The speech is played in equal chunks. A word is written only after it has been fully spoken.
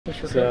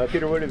So,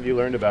 Peter, what have you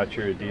learned about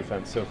your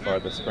defense so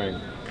far this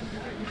spring?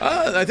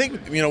 I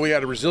think, we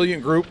got a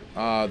resilient group.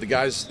 The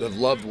guys have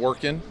loved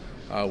working.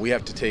 We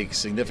have to take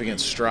significant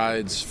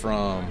strides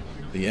from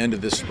the end of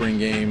this spring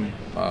game.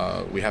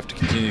 We have to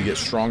continue to get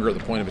stronger at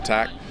the point of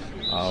attack.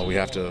 We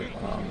have to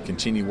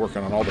continue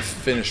working on all the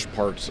finished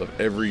parts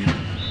of every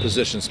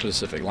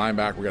position-specific.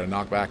 Linebacker, we got to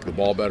knock back the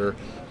ball better.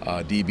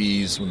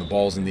 DBs, when the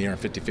ball's in the air,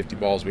 50-50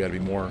 balls, we got to be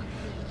more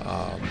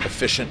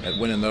efficient at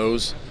winning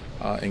those.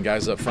 And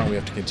guys up front, we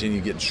have to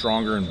continue getting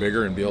stronger and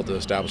bigger and be able to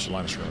establish the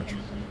line of scrimmage.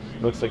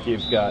 Looks like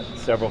you've got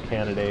several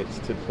candidates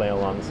to play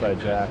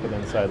alongside Jack at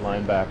inside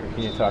linebacker.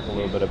 Can you talk a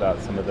little bit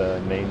about some of the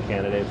main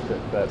candidates for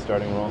that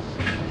starting role?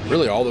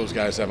 Really, all those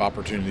guys have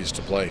opportunities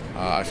to play.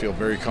 I feel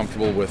very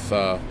comfortable with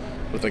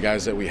the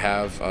guys that we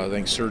have. I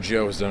think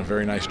Sergio has done a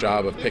very nice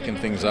job of picking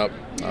things up.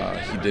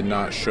 He did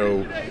not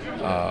show,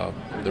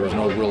 there was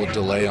no real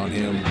delay on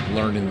him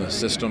learning the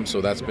system, so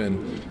that's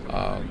been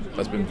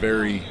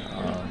very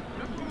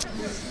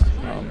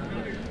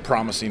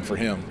promising for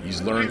him.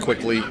 He's learned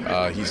quickly.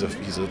 He's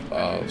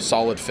a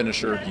solid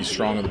finisher. He's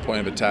strong at the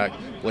point of attack.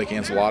 Blake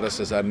Anselatis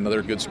has had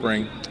another good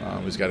spring.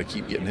 We've got to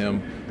keep getting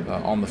him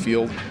on the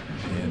field.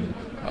 And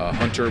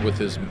Hunter, with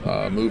his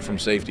move from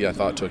safety, I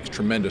thought took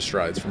tremendous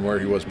strides from where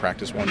he was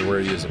practice 1 to where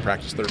he is at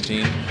practice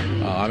 13.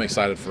 I'm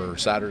excited for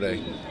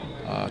Saturday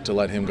to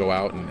let him go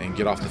out and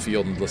get off the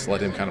field and just let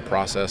him kind of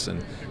process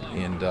and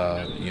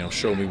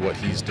show me what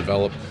he's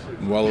developed.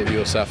 Muelo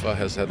Iosefa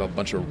has had a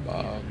bunch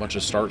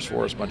of starts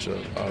for us, a bunch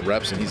of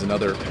reps, and he's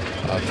another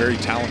very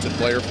talented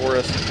player for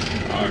us.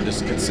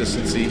 Just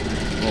consistency,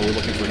 what we're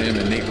looking for him.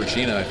 And Nate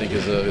Ricina, I think,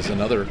 is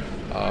another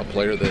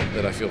player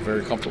that I feel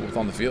very comfortable with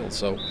on the field.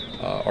 So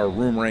our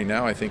room right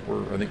now, I think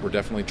we're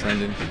definitely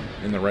trending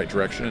in the right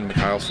direction. And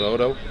Mikhail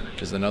Soto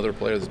is another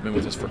player that's been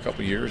with us for a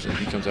couple of years, and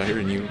he comes out here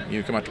and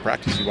you come out to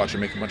practice, you watch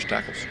him make a bunch of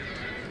tackles.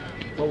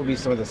 What would be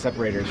some of the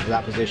separators for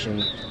that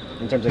position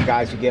in terms of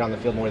guys who get on the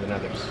field more than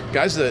others?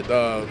 Guys that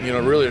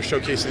really are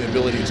showcasing the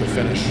ability to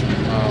finish.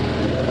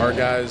 Our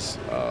guys,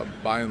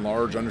 by and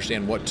large,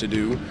 understand what to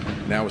do.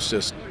 Now it's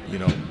just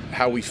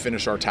how we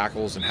finish our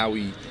tackles and how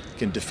we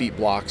can defeat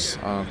blocks,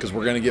 because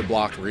we're going to get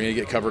blocked, we're going to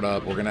get covered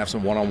up, we're going to have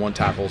some one-on-one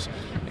tackles,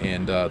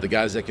 and the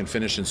guys that can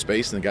finish in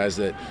space and the guys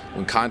that,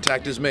 when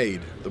contact is made,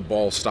 the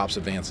ball stops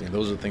advancing.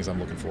 Those are the things I'm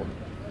looking for.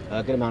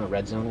 A good amount of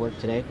red zone work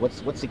today.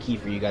 What's the key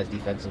for you guys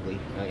defensively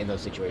in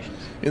those situations?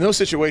 In those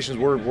situations,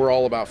 we're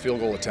all about field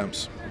goal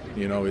attempts.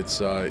 It's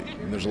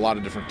there's a lot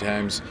of different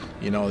times.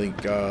 I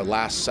think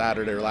last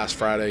Saturday or last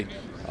Friday,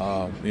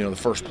 the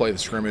first play of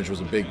the scrimmage was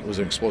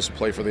an explosive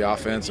play for the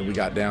offense, and we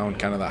got down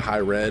kind of that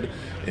high red.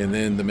 And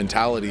then the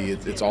mentality,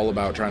 it's all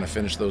about trying to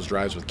finish those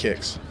drives with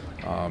kicks.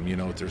 There's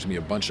going to be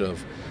a bunch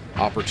of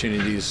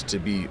opportunities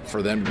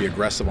for them to be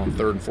aggressive on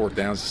 3rd and 4th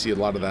downs. You see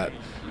a lot of that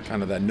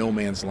kind of that no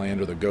man's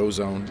land or the go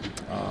zone.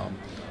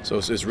 So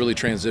it's really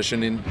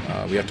transitioning.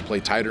 We have to play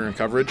tighter in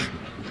coverage,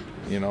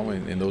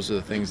 and those are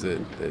the things that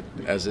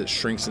as it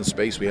shrinks in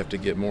space, we have to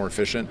get more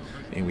efficient,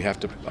 and we have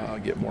to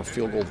get more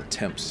field goal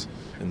attempts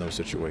in those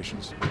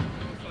situations.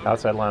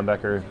 Outside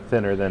linebacker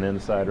thinner than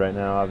inside right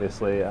now,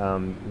 obviously.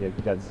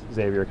 You've got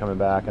Xavier coming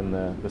back in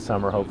the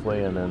summer,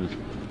 hopefully, and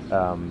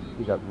then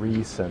you got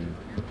Reese and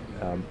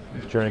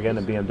Jernigan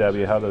and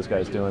BMW. How are those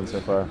guys doing so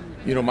far?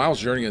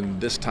 Miles Jernigan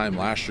this time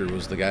last year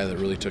was the guy that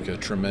really took a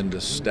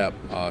tremendous step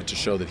to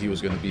show that he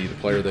was going to be the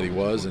player that he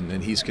was,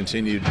 and he's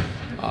continued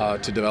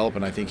to develop,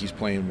 and I think he's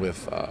playing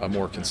with a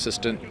more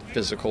consistent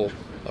physical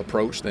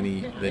approach than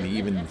he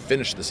even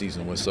finished the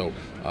season with. So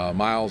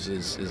Miles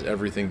is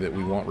everything that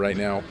we want right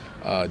now.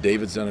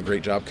 David's done a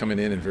great job coming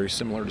in, and very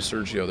similar to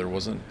Sergio, there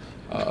wasn't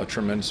a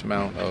tremendous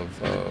amount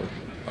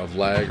of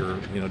lag, or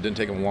didn't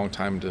take him a long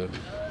time to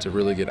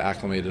really get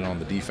acclimated on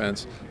the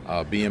defense.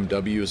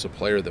 BMW is a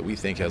player that we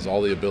think has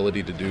all the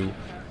ability to do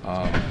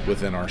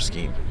within our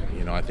scheme.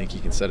 I think he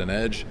can set an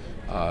edge.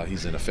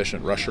 He's an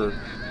efficient rusher.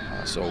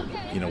 So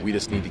we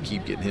just need to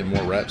keep getting him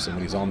more reps, and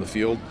when he's on the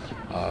field,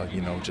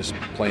 just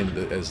playing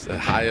as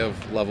high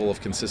of level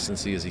of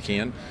consistency as he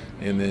can.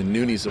 And then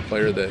Nooney's a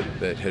player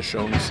that has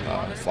shown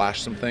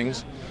flashed some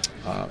things.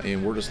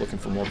 And we're just looking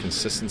for more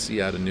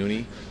consistency out of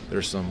Nooney.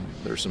 There's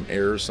some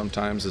errors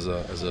sometimes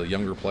as a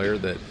younger player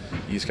that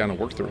he's kind of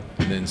worked through.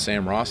 And then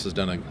Sam Ross has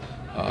done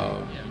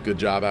a good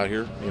job out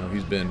here.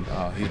 He's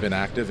been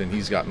active, and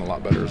he's gotten a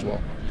lot better as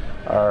well.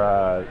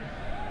 Are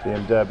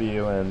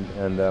BMW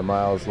and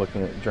Miles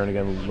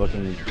Jernigan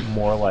looking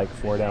more like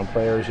 4-down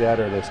players yet,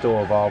 or are they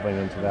still evolving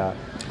into that?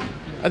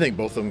 I think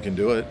both of them can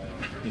do it.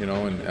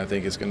 And I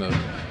think it's going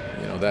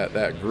to,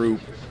 that group.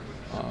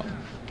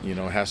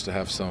 Has to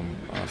have some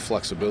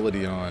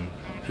flexibility on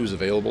who's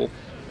available,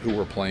 who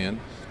we're playing.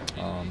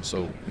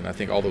 So I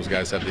think all those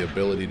guys have the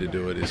ability to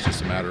do it. It's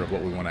just a matter of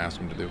what we want to ask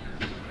them to do.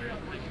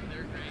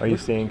 Are you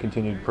seeing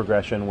continued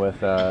progression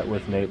with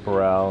Nate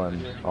Burrell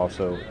and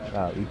also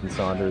Ethan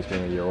Saunders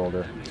being a year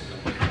older?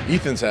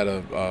 Ethan's had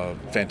a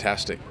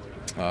fantastic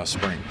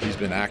spring. He's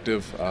been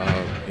active.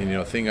 And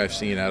the thing I've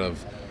seen out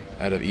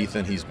of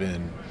Ethan,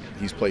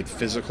 he's played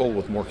physical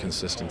with more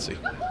consistency.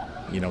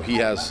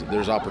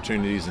 there's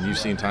opportunities, and you've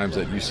seen times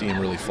that you see him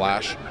really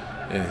flash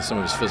in some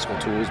of his physical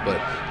tools, but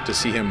to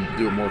see him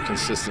do it more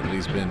consistently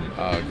has been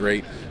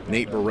great.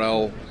 Nate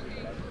Burrell,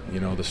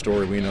 the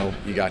story we know,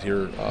 he got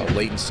here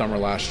late in summer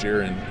last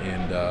year,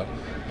 and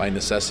by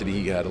necessity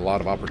he had a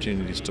lot of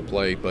opportunities to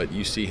play, but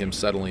you see him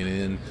settling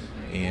in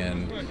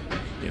and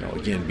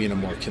again, being a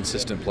more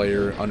consistent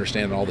player,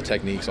 understanding all the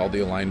techniques, all the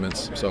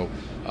alignments. So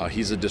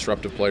he's a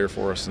disruptive player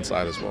for us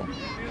inside as well.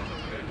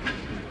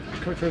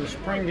 Coach, for the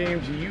spring game,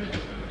 do you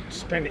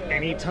spend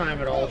any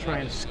time at all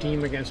trying to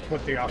scheme against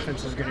what the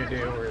offense is going to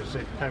do, or is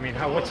it? I mean,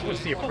 what's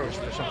the approach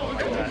for something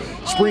like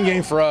that? Spring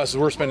game for us,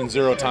 we're spending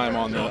zero time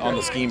on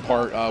the scheme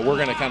part. We're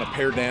going to kind of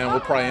pare down.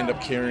 We'll probably end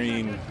up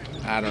carrying,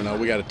 I don't know,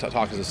 we got to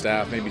talk as a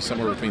staff, maybe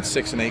somewhere between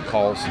 6 and 8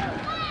 calls.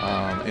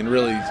 And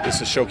really,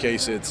 it's a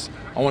showcase.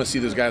 I want to see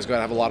those guys go out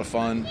and have a lot of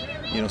fun.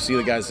 See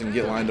the guys that can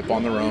get lined up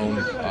on their own.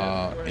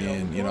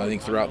 And I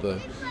think throughout the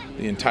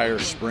entire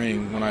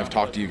spring, when I've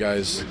talked to you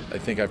guys, I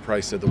think I've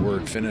probably said the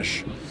word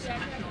finish,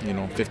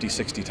 50,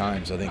 60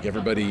 times. I think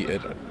everybody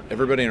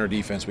in our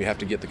defense, we have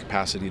to get the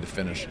capacity to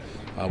finish.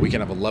 We can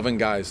have 11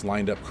 guys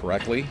lined up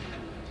correctly.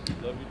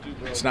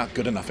 It's not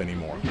good enough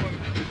anymore,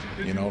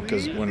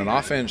 because when an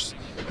offense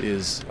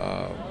is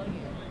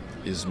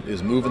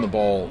moving the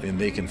ball and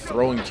they can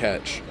throw and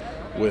catch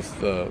with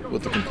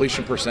the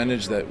completion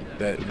percentage that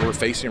we're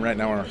facing right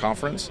now in our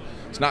conference,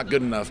 it's not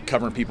good enough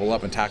covering people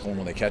up and tackling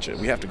when they catch it.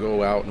 We have to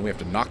go out and we have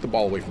to knock the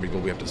ball away from people.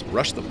 We have to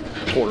rush the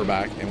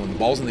quarterback, and when the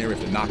ball's in the air, we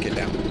have to knock it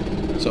down.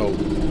 So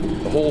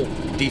the whole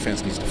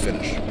defense needs to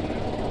finish.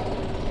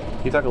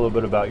 Can you talk a little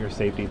bit about your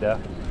safety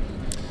depth?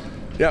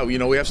 Yeah, we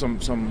have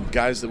some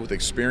guys that with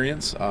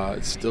experience.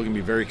 It's still going to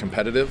be very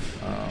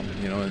competitive,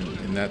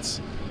 and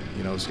that's,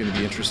 it's going to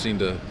be interesting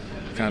to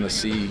kind of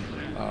see,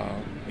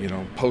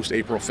 post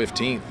April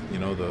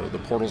 15th, the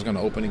portal's going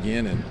to open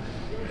again,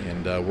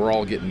 and we're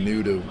all getting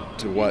new to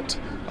what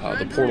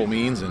the portal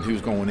means and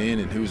who's going in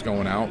and who's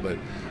going out. But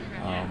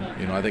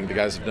I think the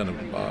guys have done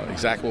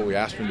exactly what we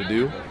asked them to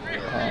do,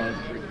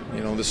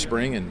 this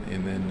spring,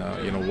 and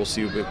then we'll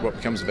see what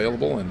becomes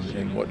available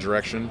and what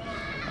direction.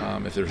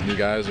 If there's new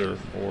guys or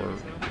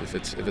if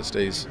it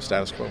stays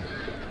status quo.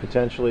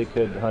 Potentially,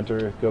 could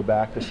Hunter go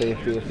back to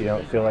safety if you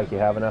don't feel like you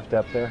have enough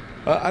depth there?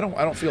 I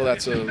don't feel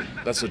that's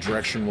a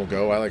direction we'll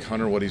go. I like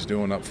Hunter, what he's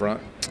doing up front.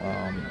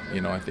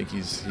 I think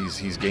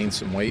he's gained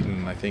some weight,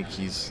 and I think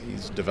he's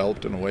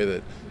developed in a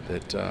way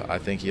that I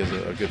think he has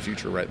a good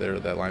future right there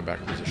at that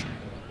linebacker position.